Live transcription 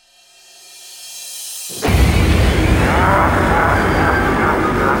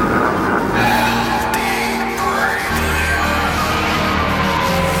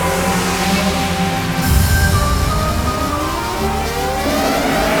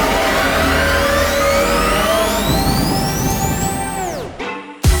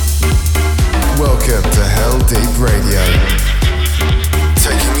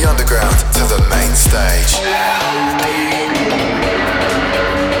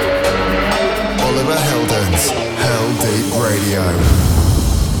Radio.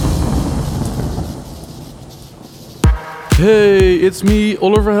 Hey, it's me,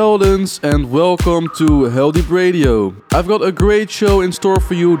 Oliver Heldens, and welcome to Hell Deep Radio. I've got a great show in store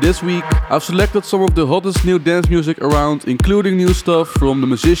for you this week. I've selected some of the hottest new dance music around, including new stuff from The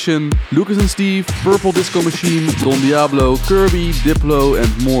Musician, Lucas and Steve, Purple Disco Machine, Don Diablo, Kirby, Diplo,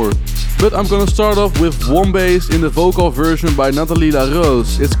 and more. But I'm gonna start off with Wombase in the vocal version by Nathalie La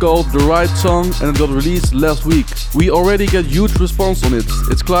Rose. It's called The Right Song and it got released last week. We already get huge response on it.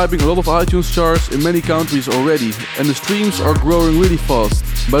 It's climbing a lot of iTunes charts in many countries already, and the streams are growing really fast.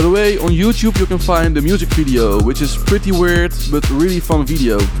 By the way, on YouTube you can find the music video, which is pretty weird but really fun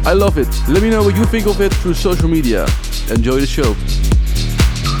video. I love it. Let me know what you think of it through social media. Enjoy the show.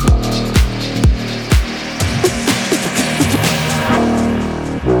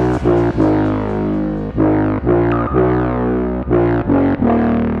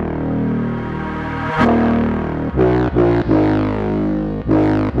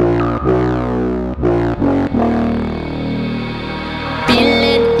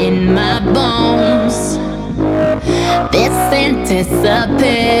 This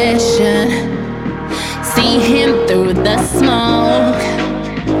anticipation, see him through the smoke.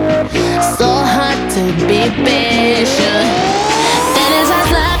 So hard to be patient. That is our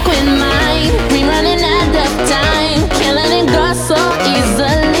luck with mine. We running out of time, killing it go so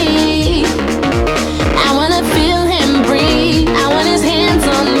easily. I wanna feel him breathe. I want his hands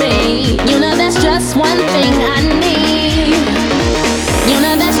on me. You know that's just one thing I need. You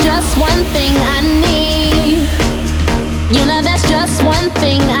know that's just one thing I need. You know that's just one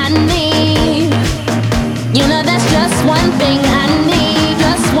thing I need. You know that's just one thing I need.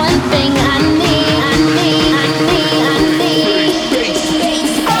 Just one thing I need. I need, I need, I need.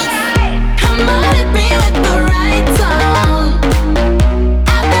 Come on, hit me with the right tone.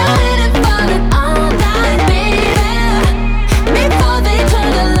 I've been waiting for it all night, baby. Before they turn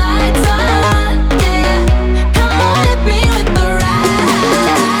the lights on, yeah. Come on, hit me with the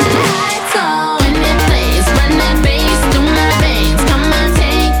right tone. When it plays, run that bass through my veins. Come on,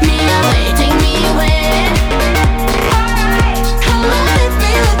 take me away, take me away. Come on, hit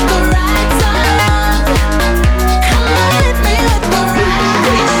me with the right tone. Come on, hit me with the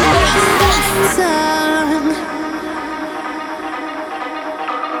right tone.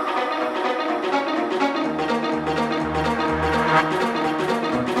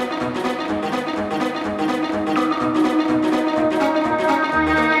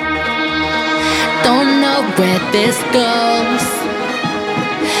 Don't know where this goes.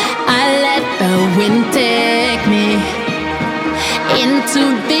 I let the wind take me into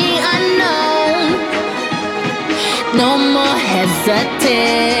the unknown. No more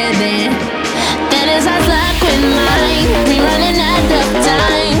hesitating. That is our luck with mine. We running out of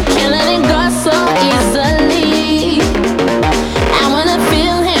time, killing it go so easily. I wanna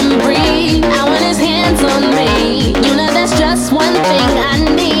feel him breathe. I want his hands on me. You know that's just one thing I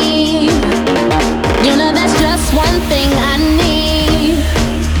need. You know that's just one thing I need.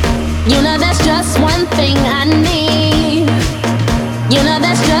 You know that's just one thing I need. You know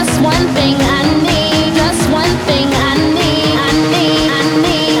that's just one thing I need. Just one thing I need. I need, I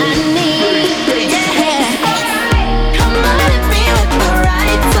need, I need. Yeah. Come on, hit me with the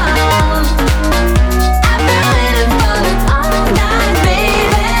right tone. I've been waiting for it all night,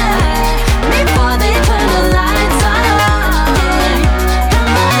 baby. Before they turn the lights on.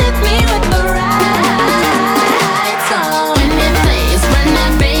 Come on, hit me with the right tone. When it plays, run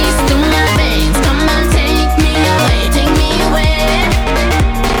that bass through my veins. Come on, take me away, take me away.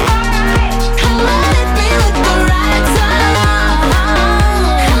 Come on, hit me with the right tone.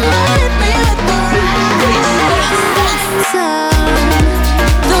 Come on, hit me with the right tone.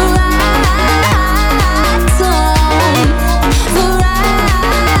 The right tone. The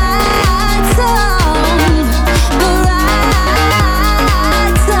right tone. The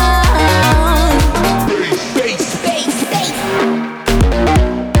right tone. Bass, bass, bass.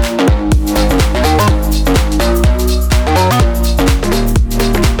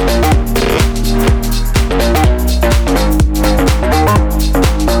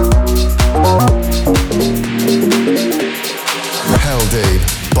 Hell Deep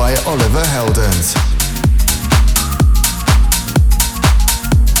by Oliver Heldens.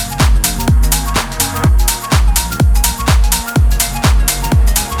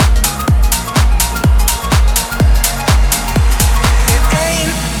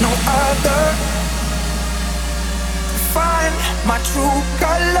 Ain't no other to find my true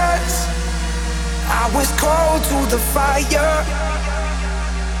colors. I was cold to the fire,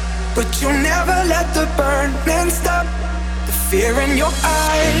 but you never let the burning stop the fear in your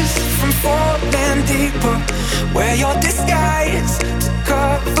eyes from falling deeper. Wear your disguise to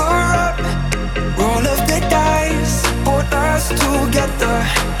cover up. Roll of the dice, put us together.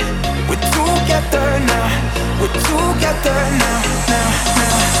 We're together now. We're together now, now,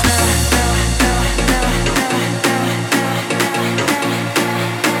 now, now, now, now, now,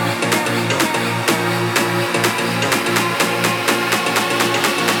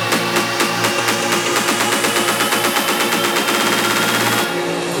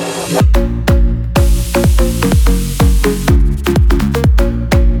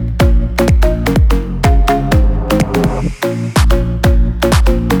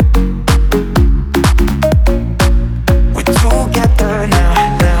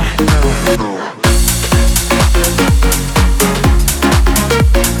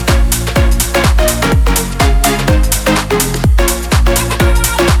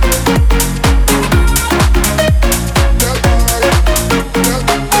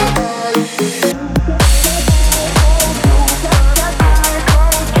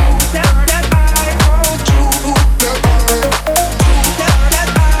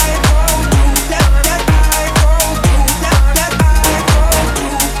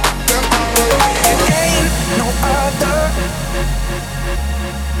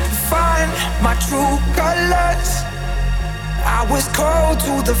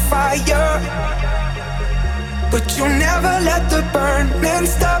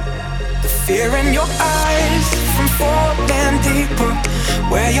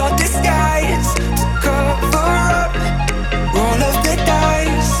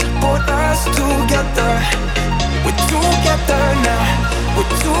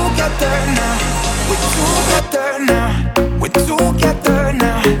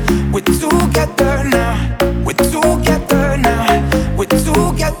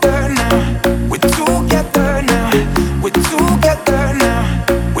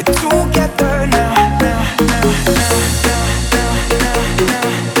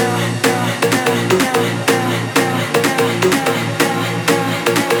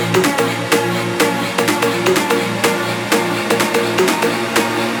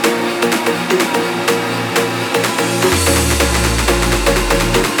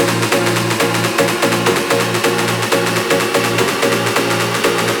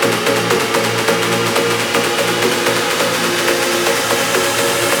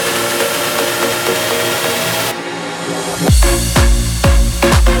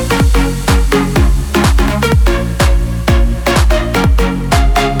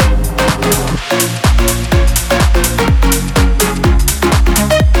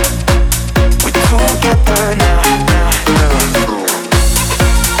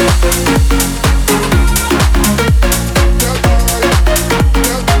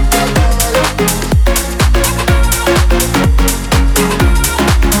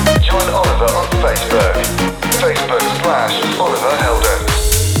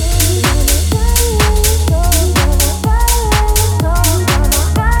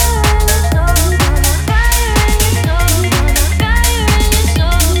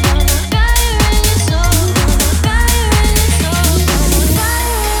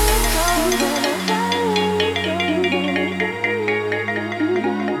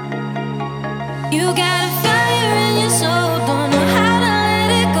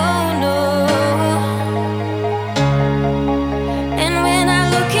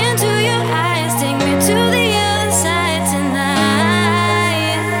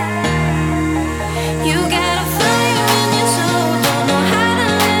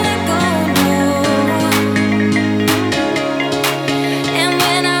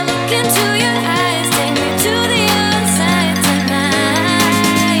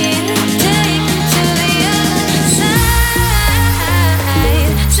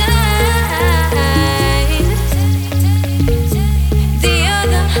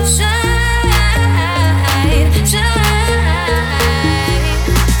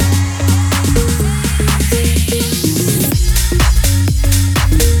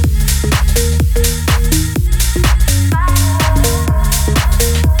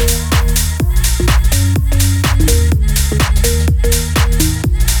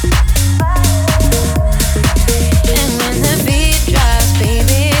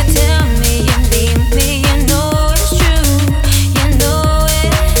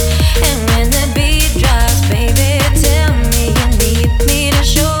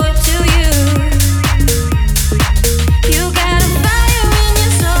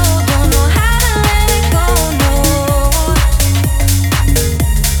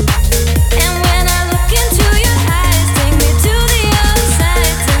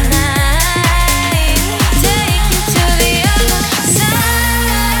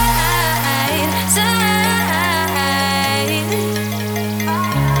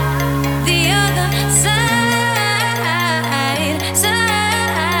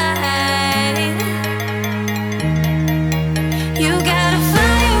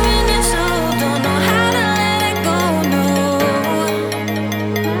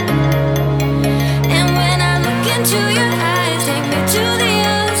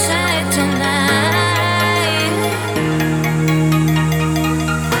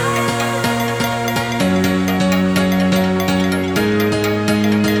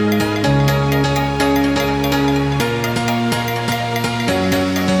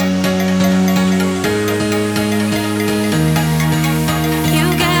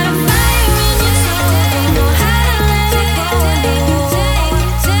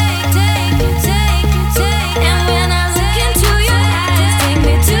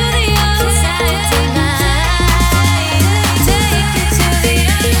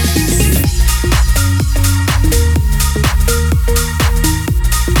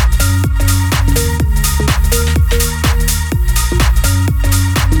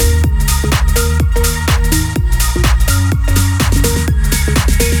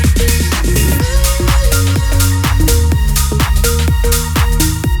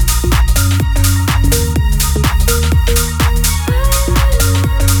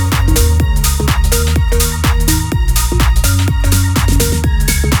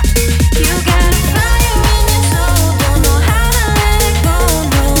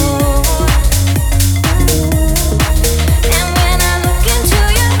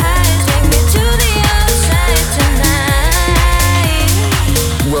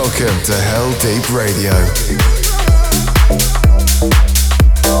 to Hell Deep Radio.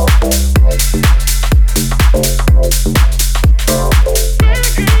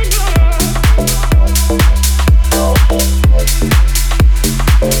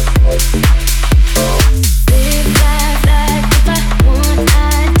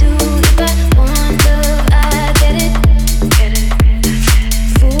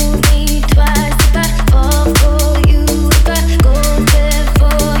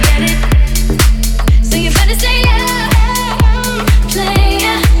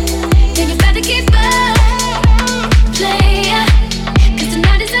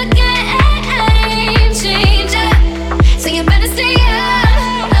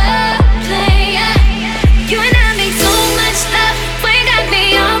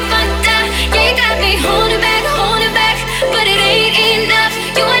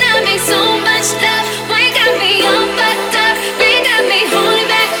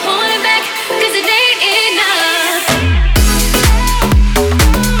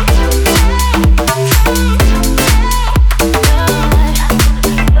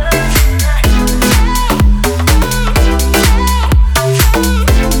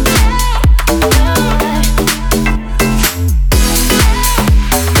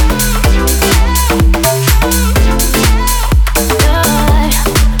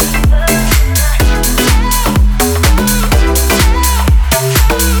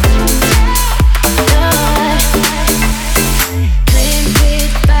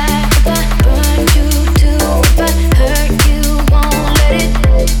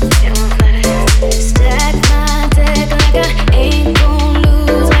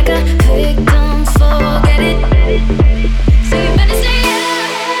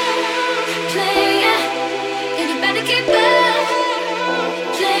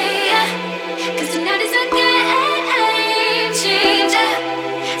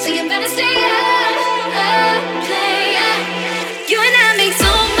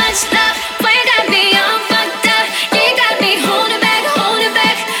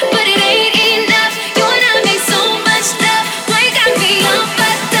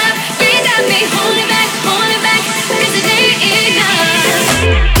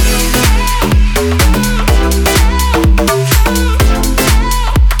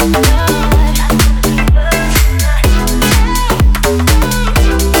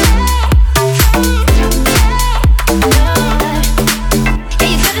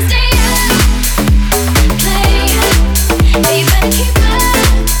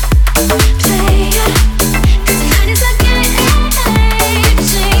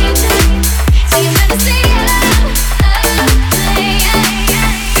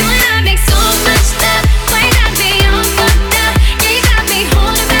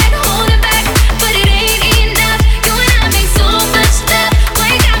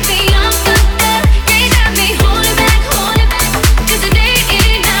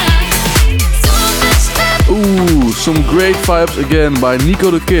 Some great vibes again by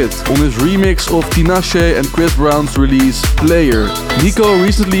Nico the Kid on his remix of Tinashe and Chris Brown's release Player. Nico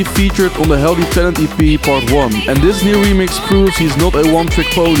recently featured on the Hell Deep Talent EP Part 1, and this new remix proves he's not a one-trick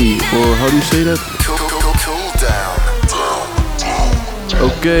pony, or how do you say that? Cool down.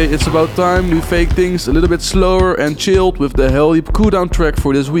 Okay, it's about time we fake things a little bit slower and chilled with the Hell Deep cooldown track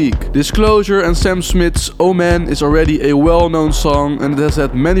for this week. Disclosure and Sam Smith's Oh Man is already a well-known song and it has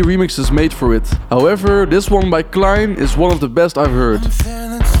had many remixes made for it. However, this one by Klein is one of the best I've heard.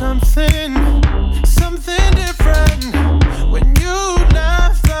 I'm feeling something different when you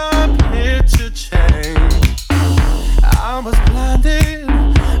left the picture change. I was blinded,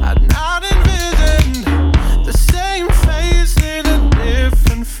 I'd not envisioned the same face in a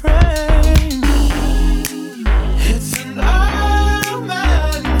different frame. It's an old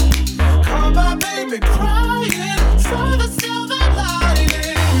man, caught my baby crying for the silver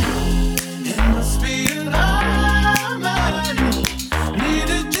lining. It must be an old man,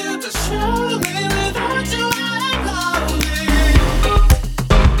 needed you to show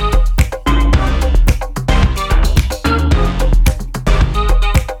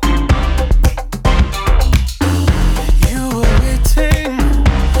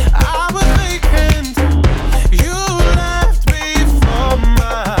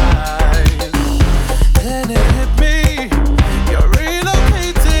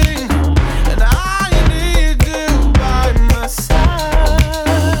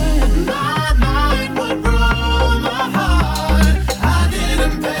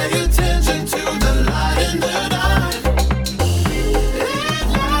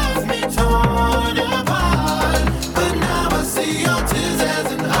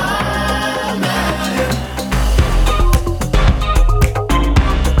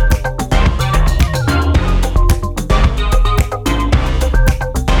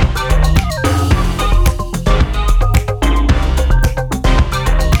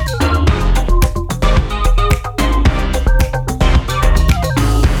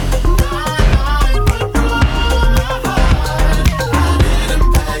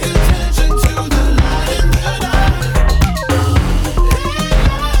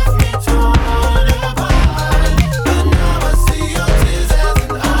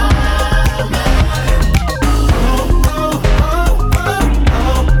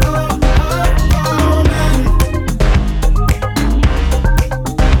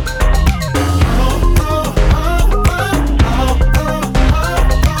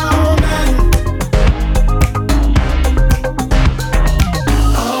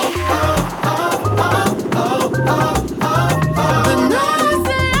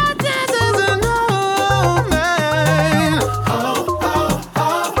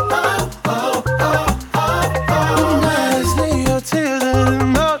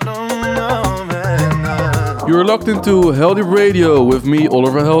You're locked into Healthy Radio with me,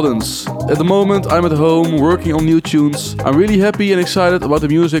 Oliver Heldens. At the moment, I'm at home working on new tunes. I'm really happy and excited about the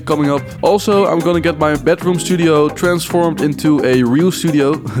music coming up. Also, I'm gonna get my bedroom studio transformed into a real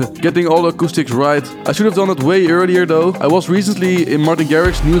studio, getting all the acoustics right. I should have done it way earlier though. I was recently in Martin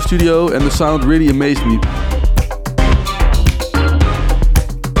Garrix's new studio and the sound really amazed me.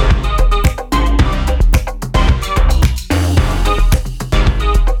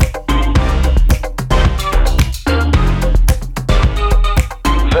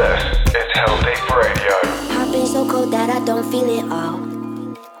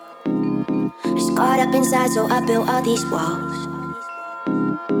 So I built all these walls.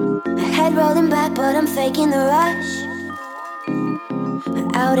 My head rolling back, but I'm faking the rush. I'm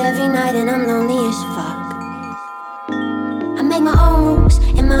out every night and I'm lonely as fuck. I make my own rules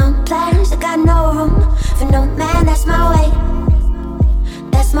and my own plans. I got no room for no man. That's my way.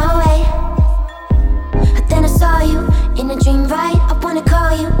 That's my way. But then I saw you in a dream, right? I wanna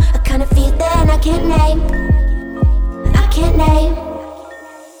call you. I kinda feel that I can't name. I can't name.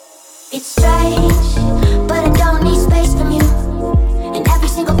 It's strange, but I don't need space from you. And every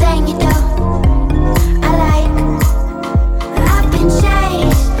single thing you do, I like. I've been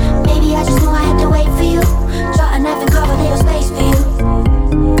chased. Maybe I just knew I had to wait for you. Draw a knife and carve a little space for you.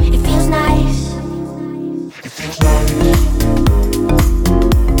 It feels nice. It feels nice.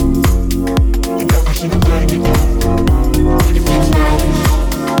 And every single thing you do, it feels nice.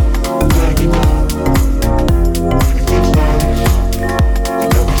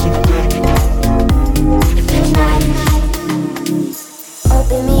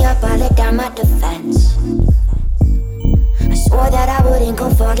 I let down my defense. I swore that I wouldn't go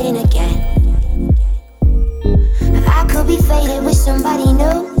falling again. I could be faded with somebody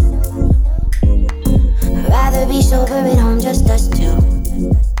new. I'd rather be sober at home, just us two.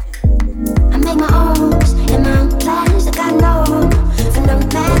 I make my own rules and my own plans. I got no room for no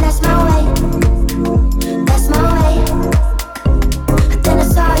man. That's my way. That's my way. But then I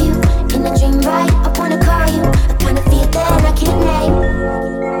saw you in a dream, right? I wanna call you. I kinda feel that I can't name.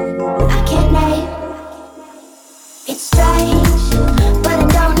 It's strange, but I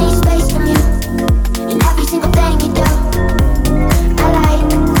don't need space from you. And every single thing you do, I like.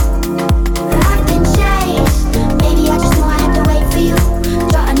 I've been chased. Maybe I just knew I had to wait for you.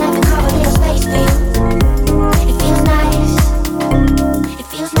 Draw a knife and carve a little space for you. It feels nice. It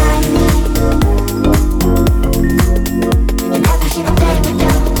feels nice. And every single thing you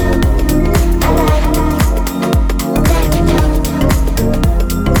do, I like. Thing you do,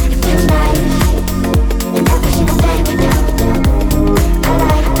 it feels nice. And every single thing you do, I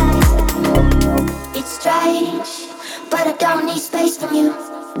like. It's strange, but I don't need space from you.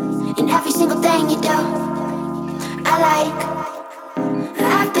 And every single thing you do, I like.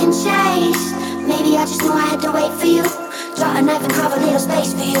 I've been chased. Maybe I just knew I had to wait for you. Draw a knife and carve a little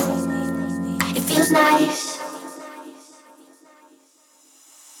space for you. It feels nice.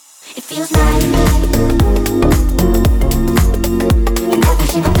 It feels nice. And every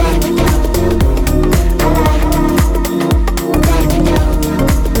single thing you do, I like. Thing you do,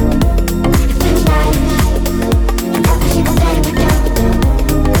 it feels nice. And every single thing you do,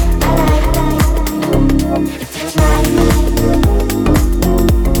 I like. It feels nice.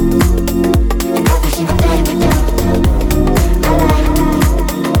 And every single thing you do, I like.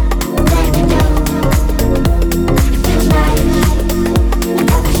 Thing you do, it feels nice. And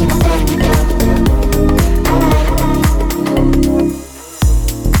every single thing you do, I like.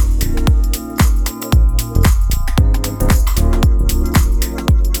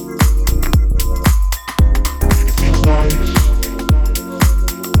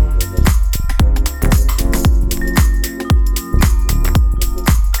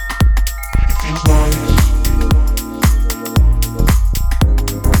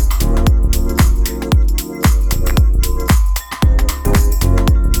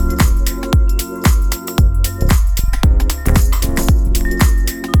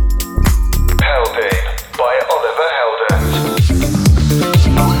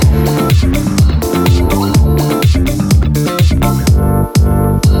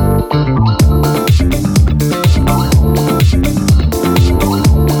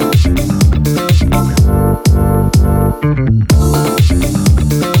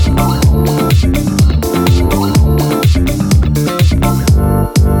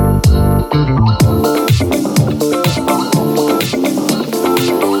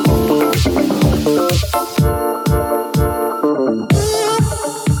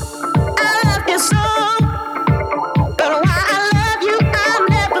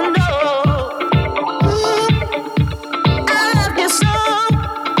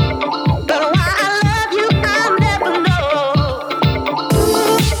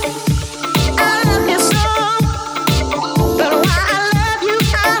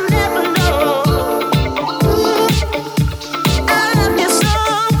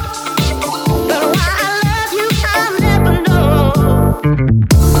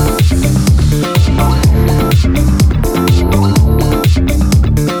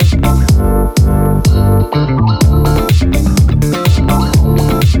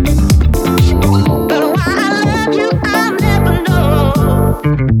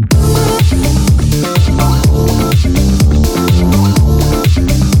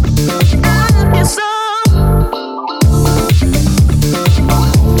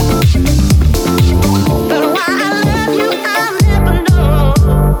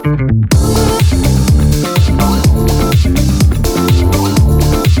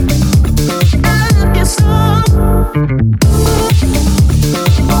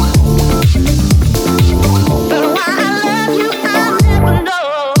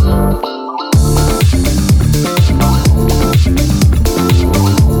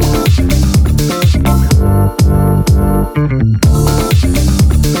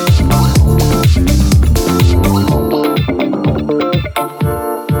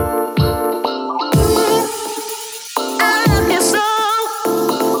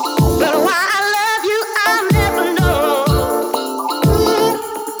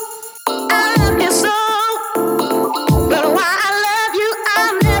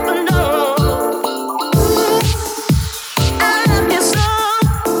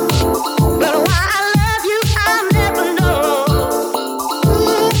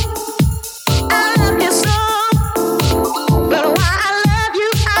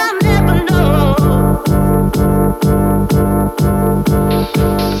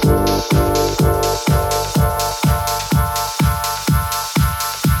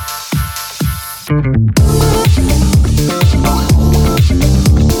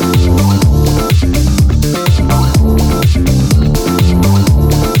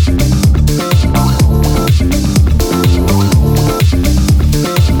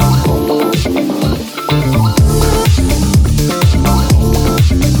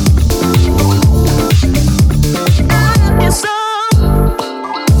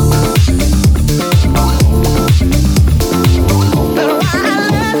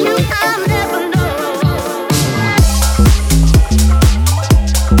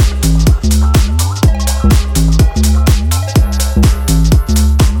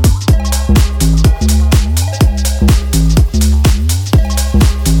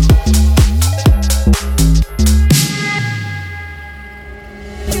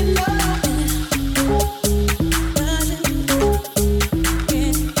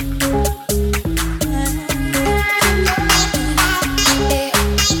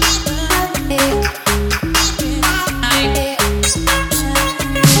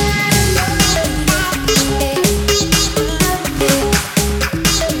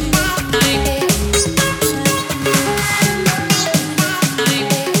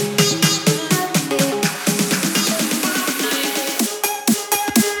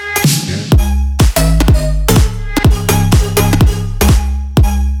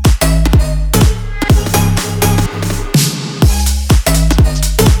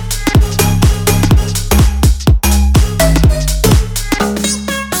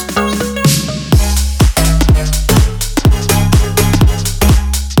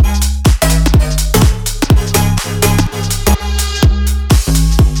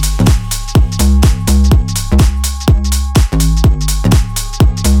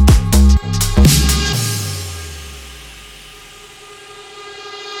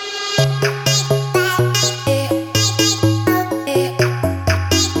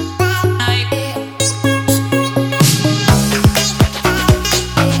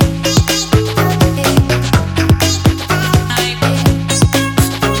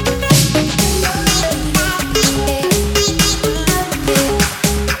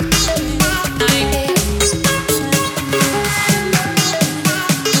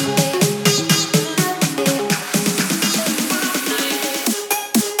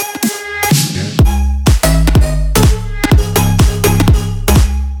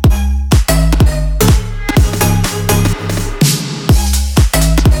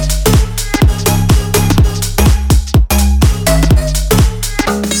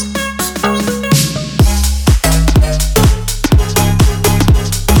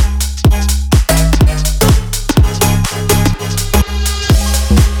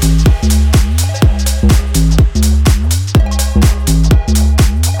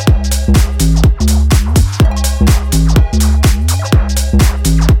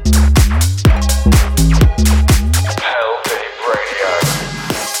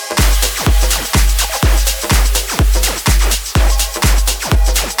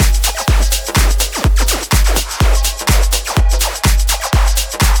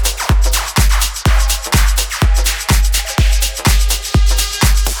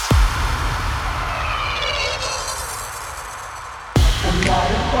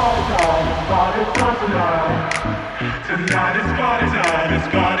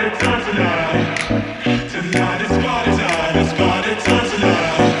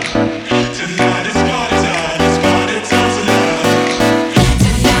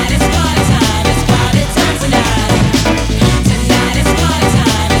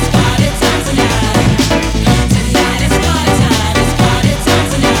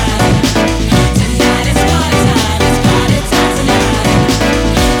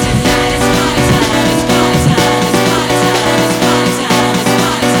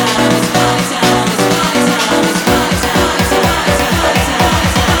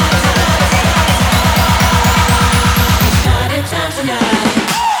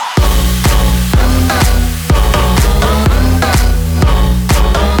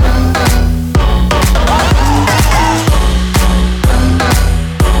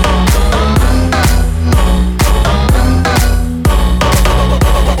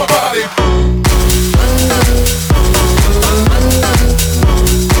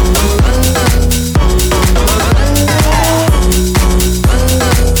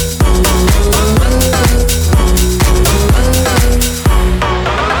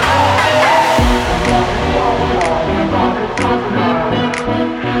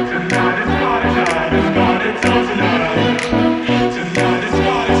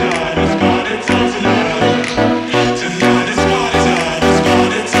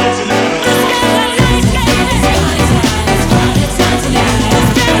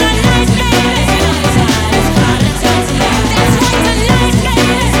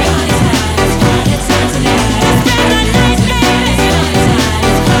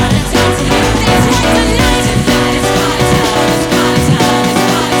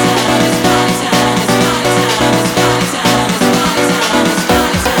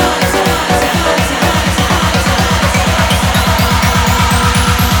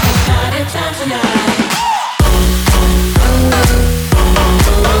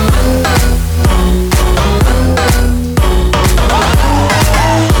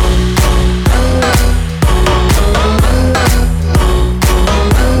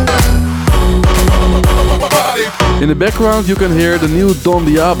 In the background you can hear the new Don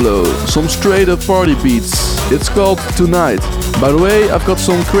Diablo, some straight up party beats. It's called Tonight. By the way, I've got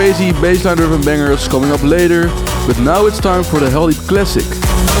some crazy bassline driven bangers coming up later, but now it's time for the Hell Deep Classic.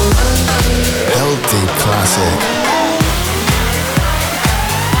 Hell Deep Classic.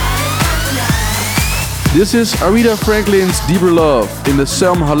 This is Aretha Franklin's Deeper Love in the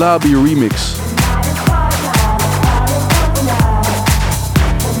Sam Halabi remix.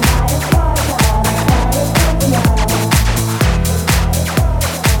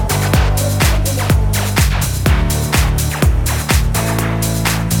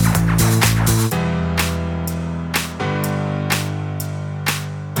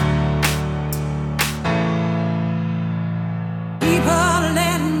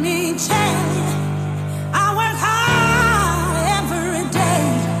 I work hard every day.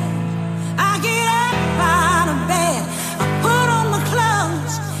 I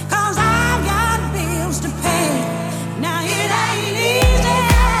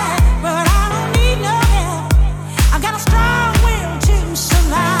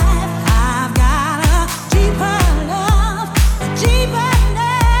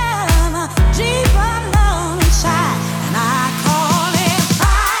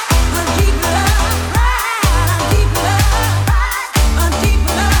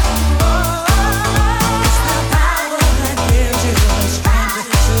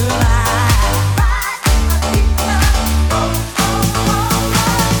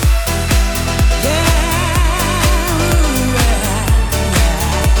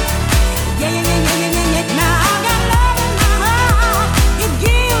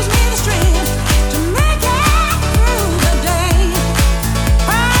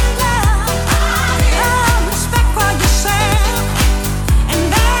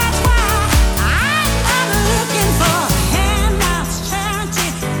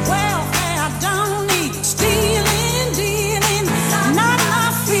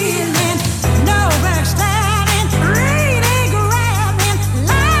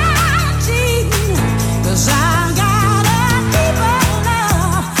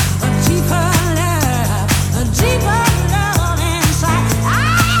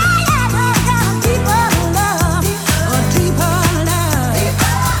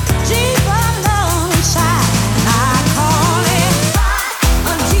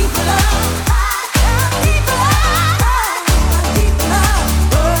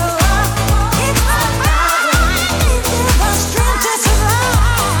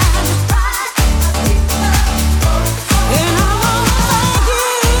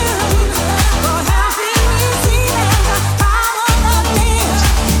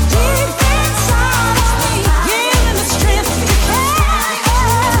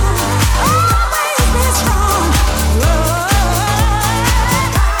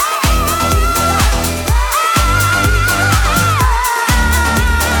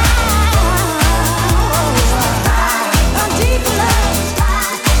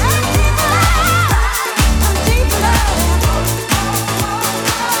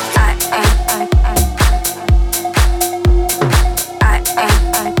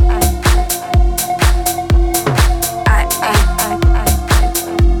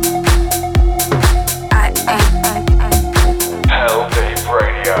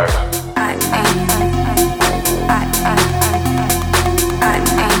Ain't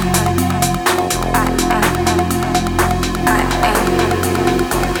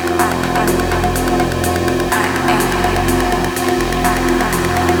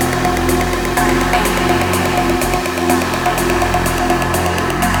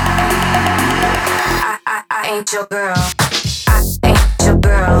your girl. I ain't your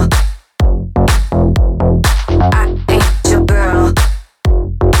girl. I ain't your girl.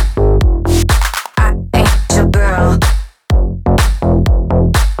 I ain't your girl.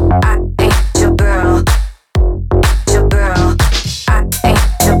 I ain't your girl. Your girl. I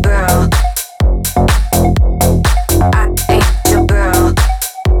ain't your girl.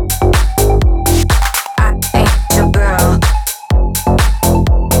 I ain't your girl.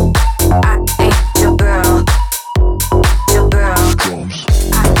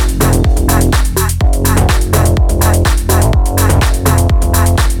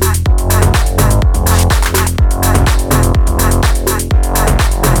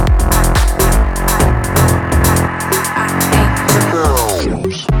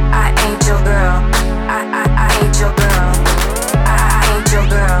 ain't your girl. I ain't your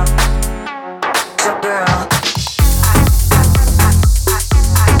girl. Your girl.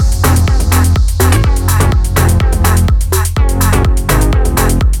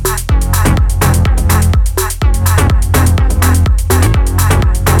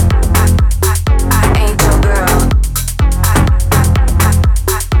 Ain't your girl.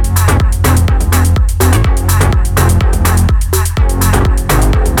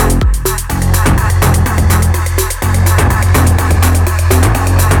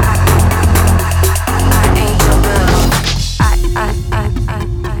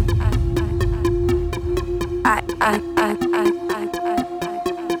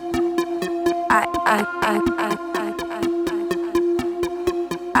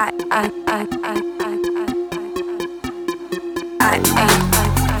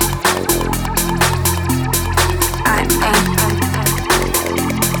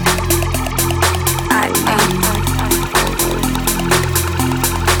 your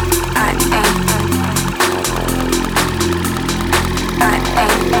girl.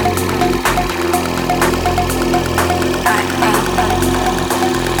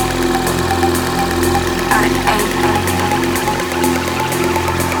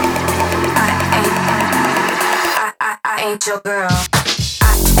 I ain't your girl. I ain't your girl. I ain't your girl. Your girl.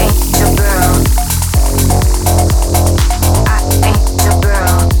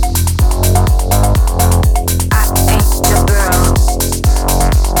 I ain't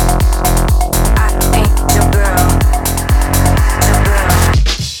your girl. I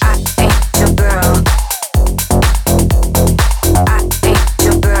ain't your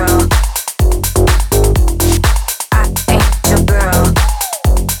girl. I ain't your girl.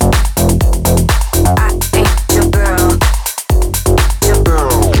 I ain't your girl. Your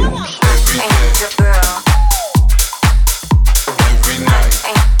girl.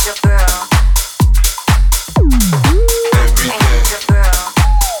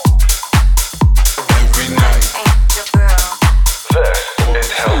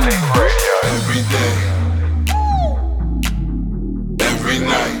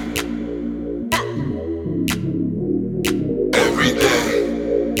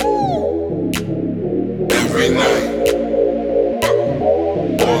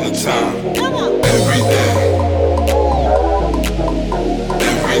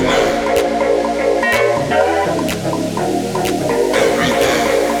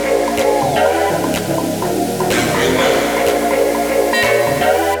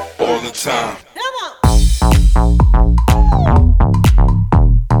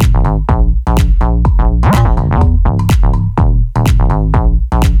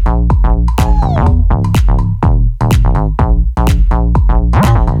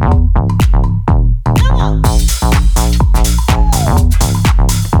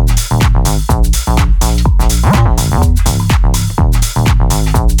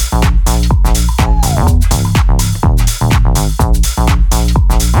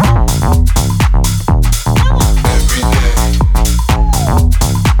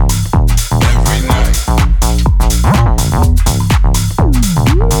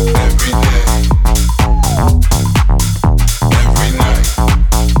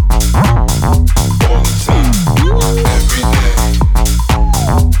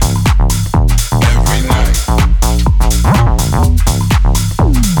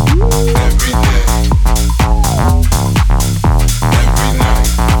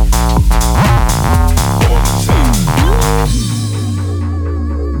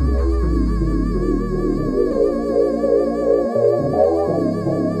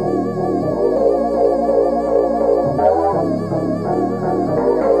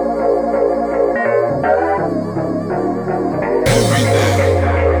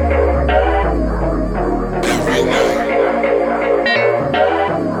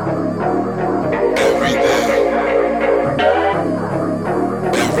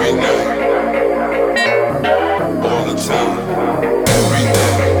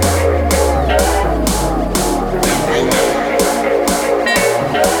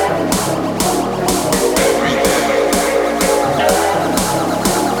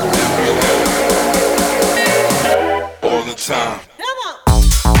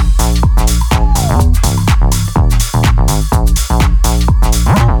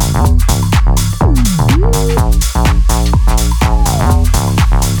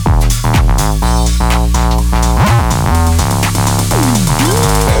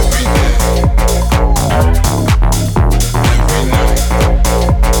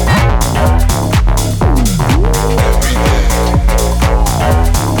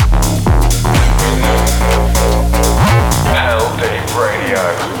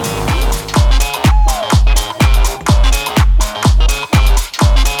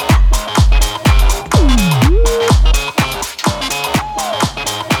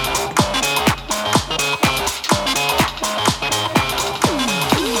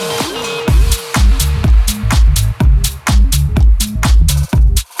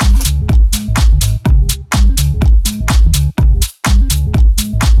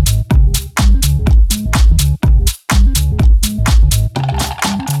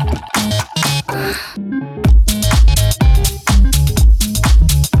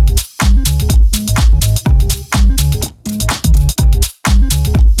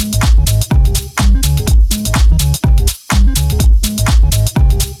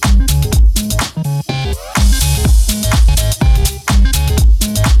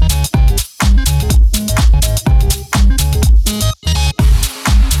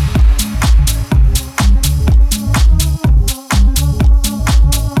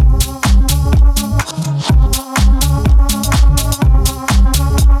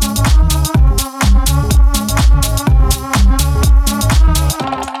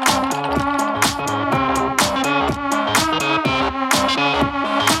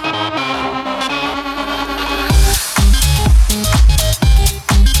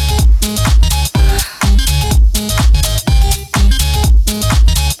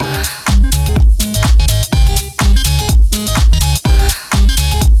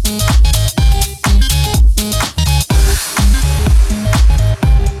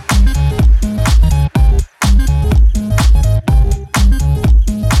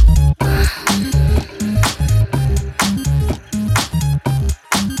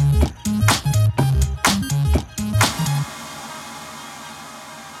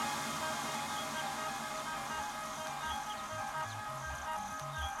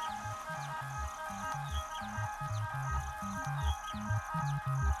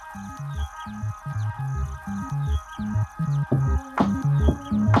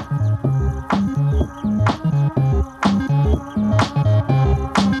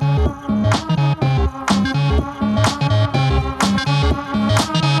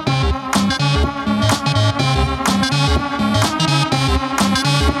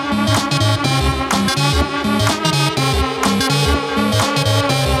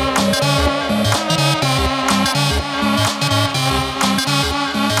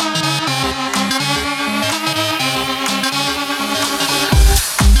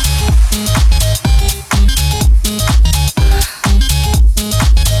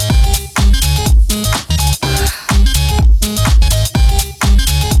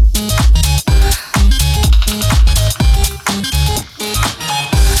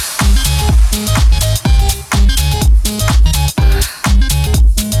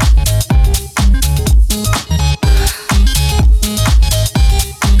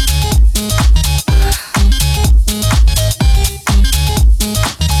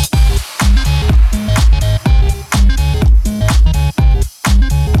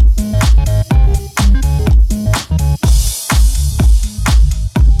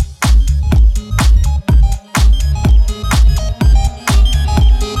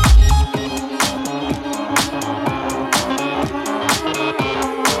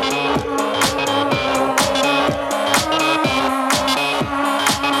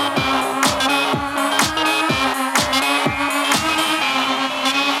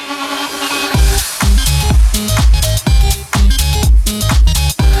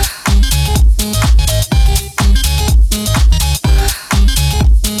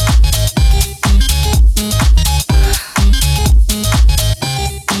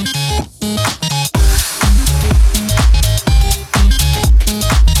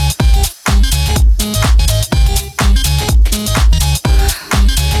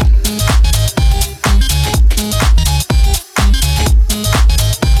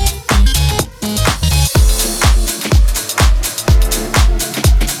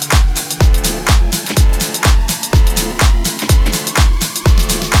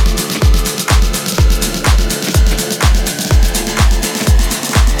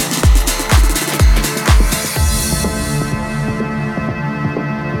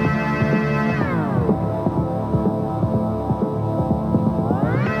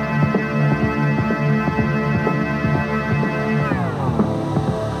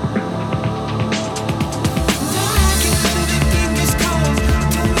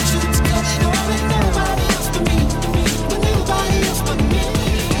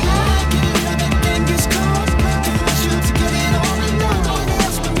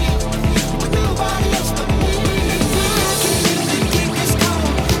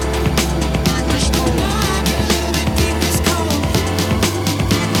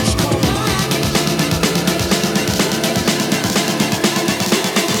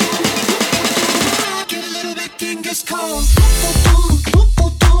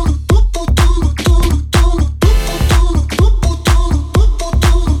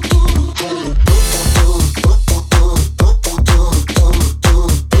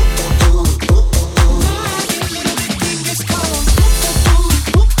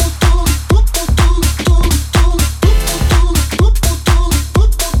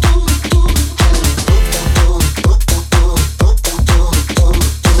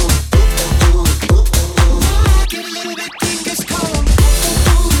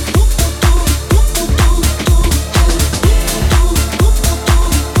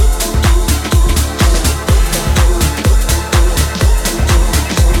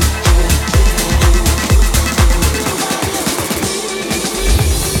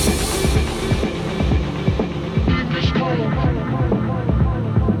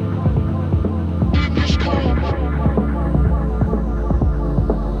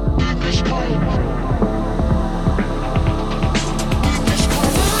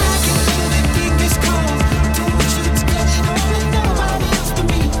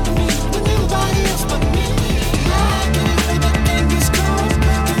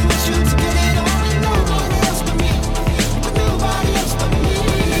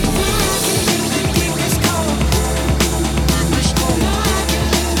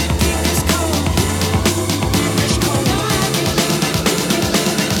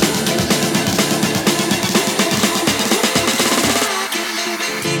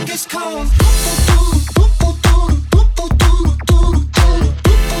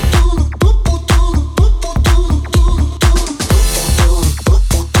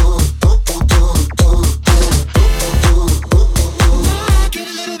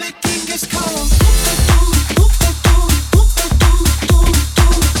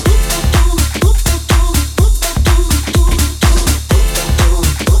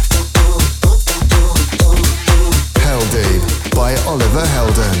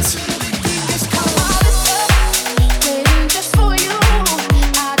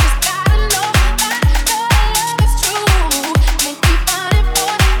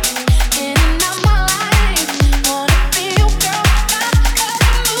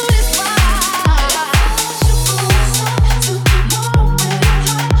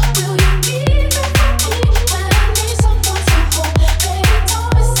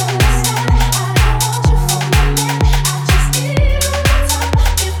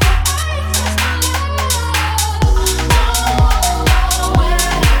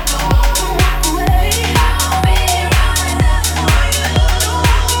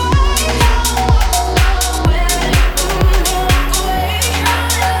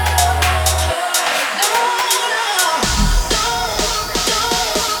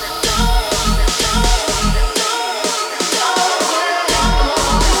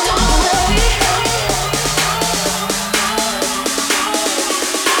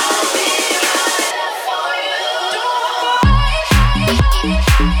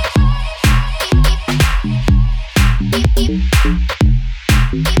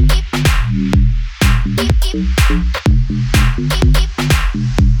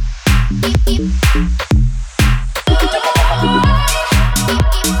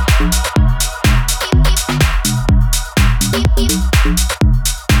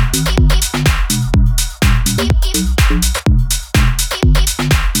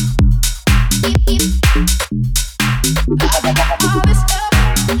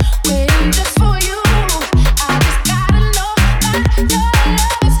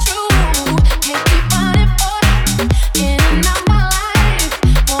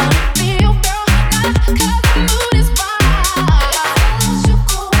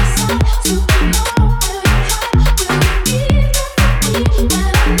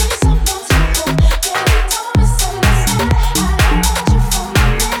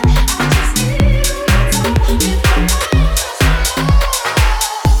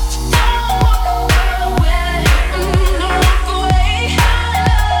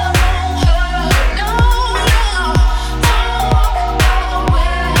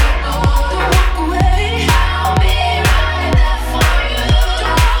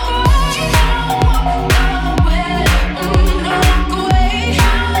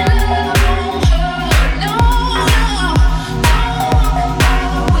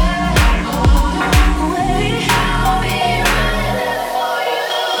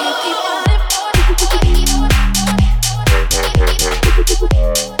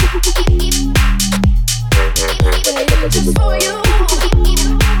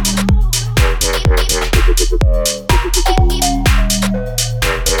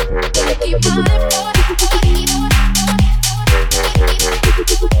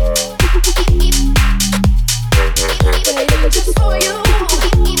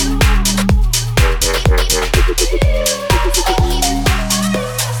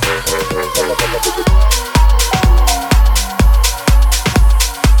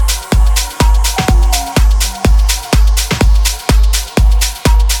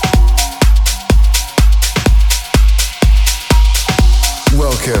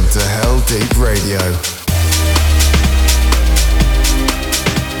 Welcome to Hell Deep Radio.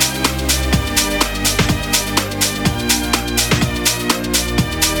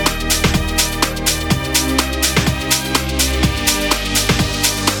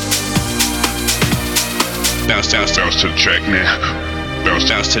 Bounce to the track now.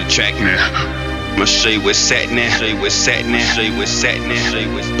 Bounce to the track now. I'ma show you what's set now. Show you what's set now. Show you what's set now. Show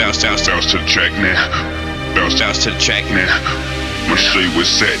you what's bounce to the track now. Bounce to the track now. I'ma show you what's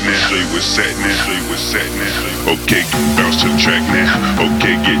set now. Show you what's set now. Show you what's set now. Okay, bounce to the track now.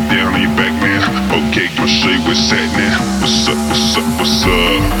 Okay, get down on your back now. Okay, I'ma show you what's set now. What's up? What's up? What's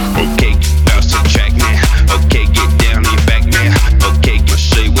up? Okay, bounce to the track now. Okay, get down on your back now. Okay, I'ma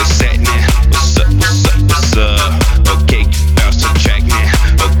show you what's set now. What's up? What's up? What's up? Okay, bounce to the track now.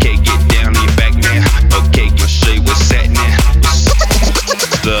 Okay, get down on your back now. Okay, I'ma show you what's set now.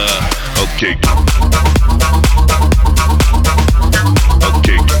 What's up? Okay.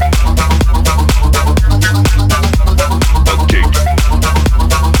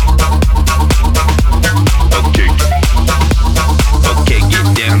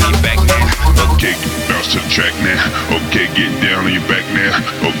 Track now, okay, get down on your back now.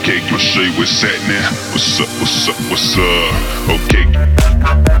 Okay, I'ma show you what's at now. What's up, what's up, what's up? Okay.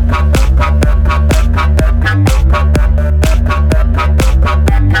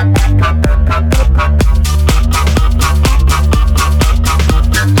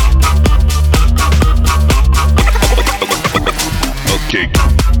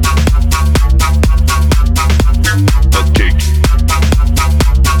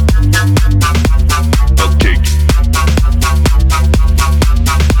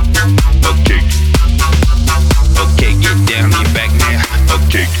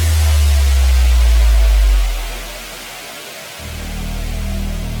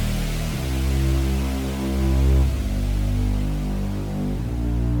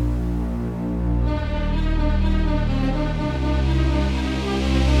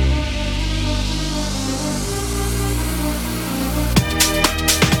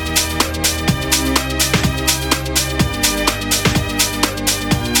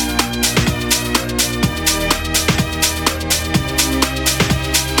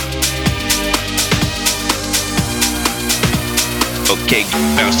 Okay,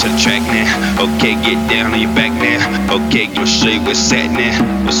 bounce to the track now. Okay, get down on your back now. Okay, I'ma show you what's at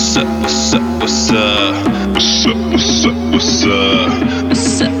now. What's up, what's up, what's up? What's up, what's up, what's up?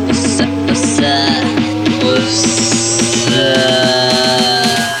 What's up, what's up, what's up? What's up?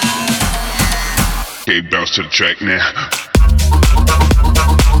 Okay, bounce to the track now.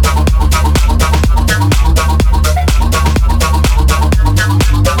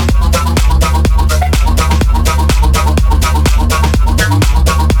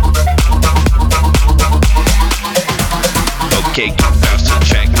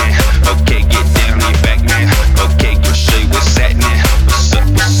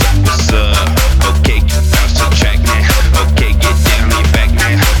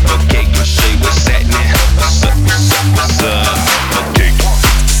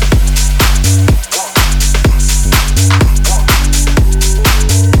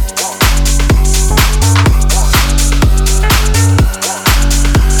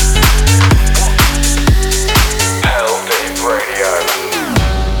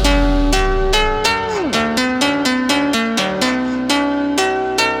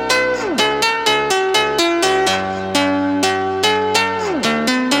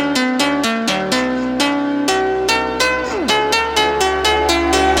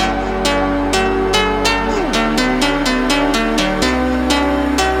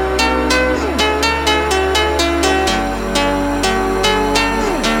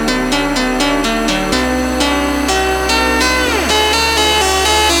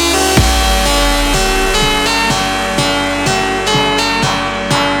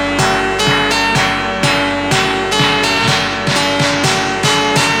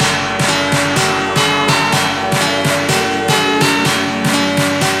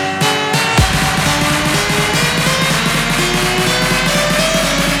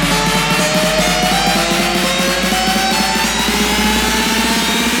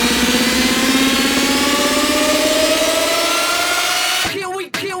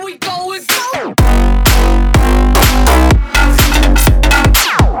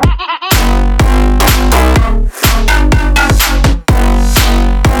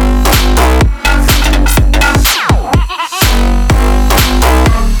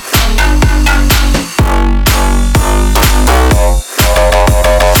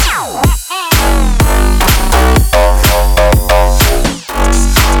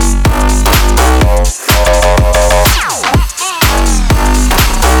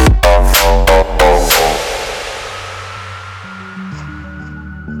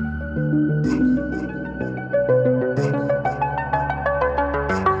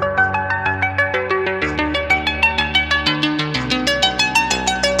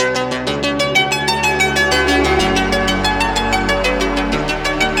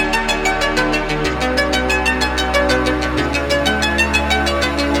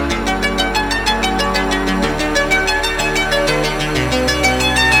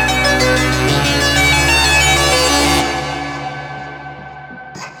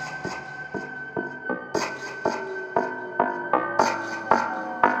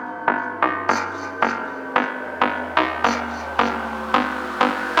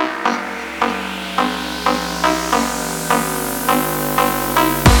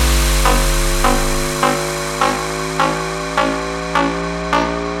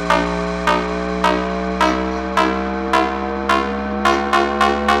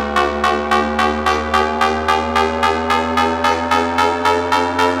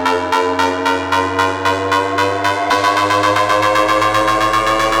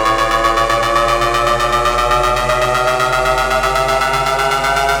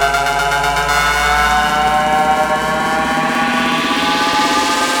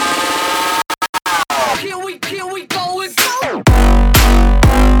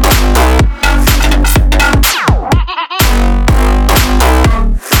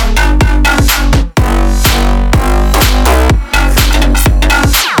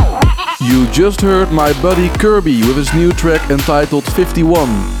 just heard my buddy Kirby with his new track entitled 51.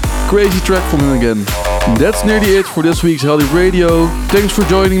 Crazy track from him again. That's nearly it for this week's Healthy Radio. Thanks for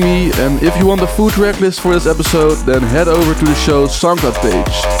joining me, and if you want the full track list for this episode, then head over to the show's SoundCloud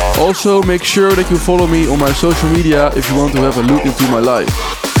page. Also, make sure that you follow me on my social media if you want to have a look into my life.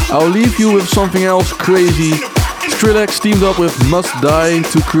 I'll leave you with something else crazy. Skrillex teamed up with Must Die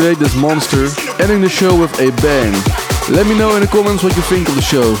to create this monster, ending the show with a bang. Let me know in the comments what you think of the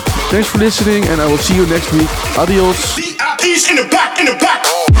show. Thanks for listening, and I will see you next week. Adios. in the back, in the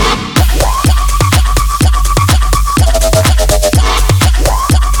back.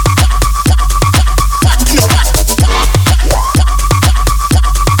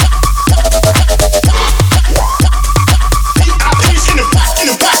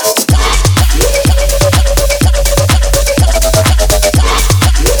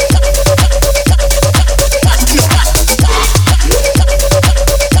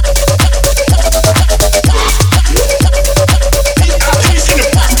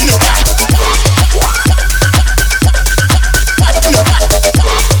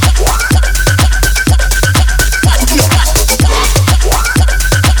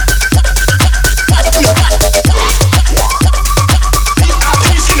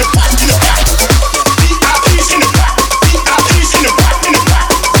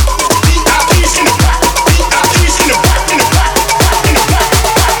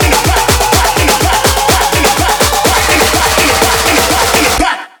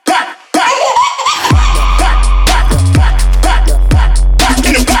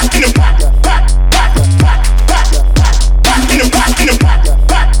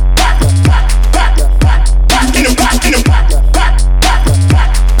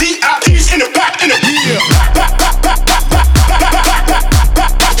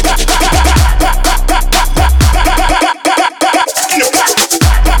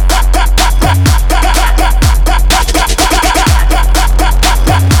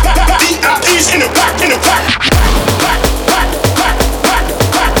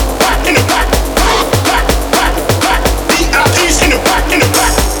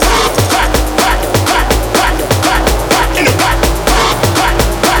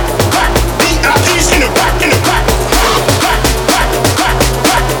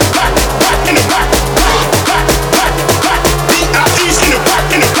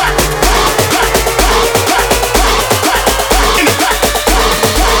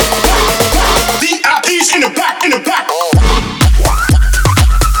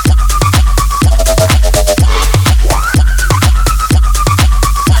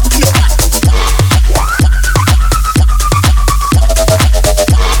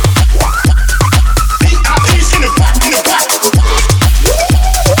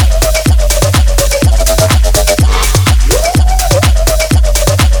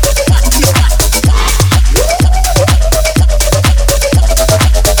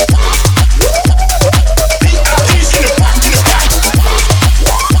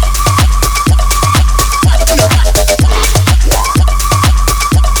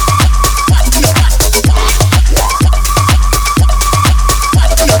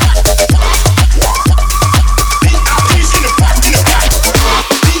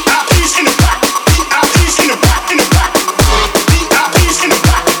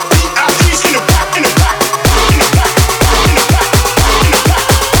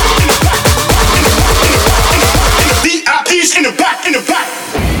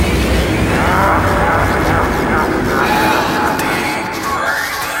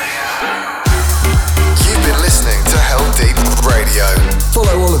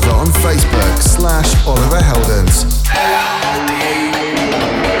 Oliver Heldens.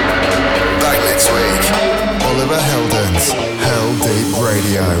 Back next week, Oliver Heldens, Hell Deep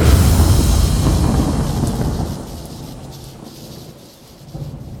Radio.